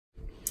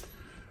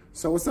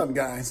So what's up,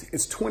 guys?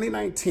 It's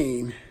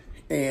 2019,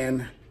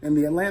 and in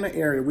the Atlanta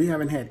area, we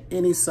haven't had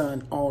any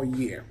sun all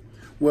year.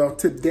 Well,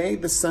 today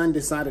the sun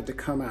decided to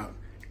come out.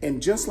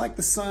 And just like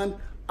the sun,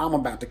 I'm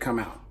about to come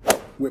out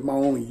with my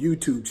own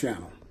YouTube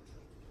channel.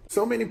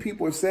 So many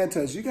people have said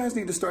to us, you guys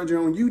need to start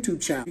your own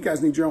YouTube channel. You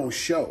guys need your own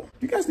show.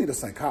 You guys need a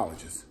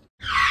psychologist.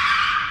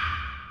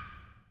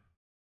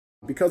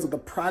 Because of the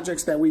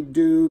projects that we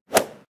do,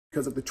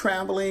 because of the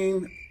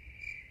traveling.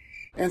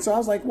 And so I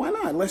was like, why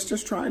not? Let's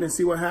just try it and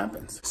see what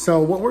happens.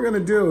 So what we're gonna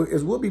do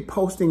is we'll be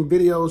posting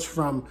videos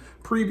from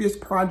previous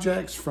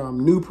projects, from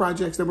new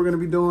projects that we're gonna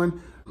be doing,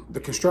 the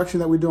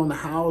construction that we do on the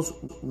house,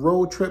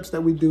 road trips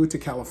that we do to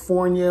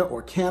California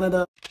or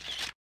Canada.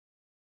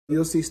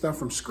 You'll see stuff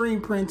from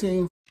screen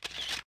printing,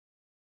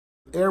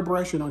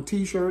 airbrushing on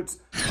t-shirts,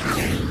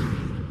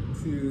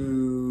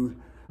 to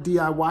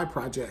DIY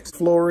projects,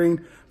 flooring,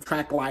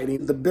 track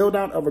lighting, the build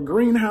out of a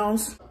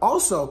greenhouse.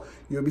 Also,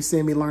 you'll be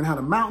seeing me learn how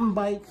to mountain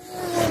bike.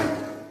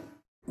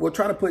 We'll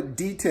try to put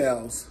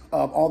details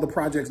of all the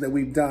projects that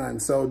we've done.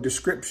 So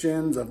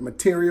descriptions of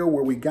material,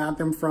 where we got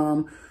them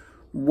from,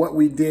 what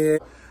we did.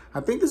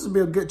 I think this will be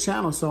a good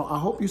channel. So I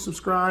hope you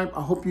subscribe.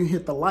 I hope you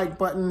hit the like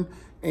button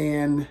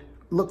and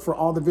look for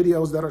all the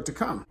videos that are to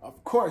come.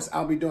 Of course,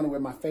 I'll be doing it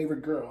with my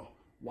favorite girl,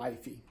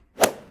 Wifey.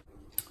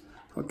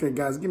 Okay,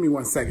 guys, give me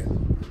 1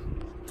 second.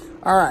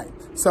 All right,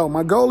 so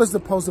my goal is to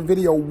post a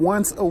video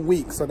once a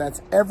week. So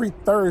that's every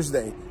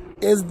Thursday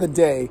is the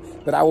day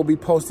that I will be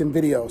posting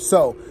videos.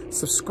 So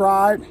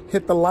subscribe,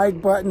 hit the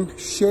like button,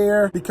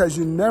 share, because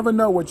you never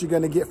know what you're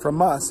gonna get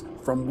from us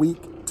from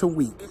week to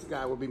week. This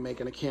guy will be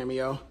making a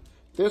cameo.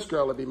 This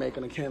girl will be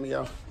making a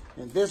cameo.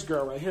 And this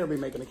girl right here will be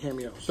making a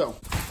cameo. So.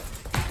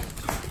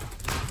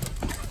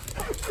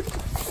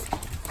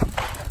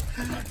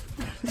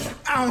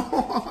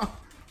 Ow.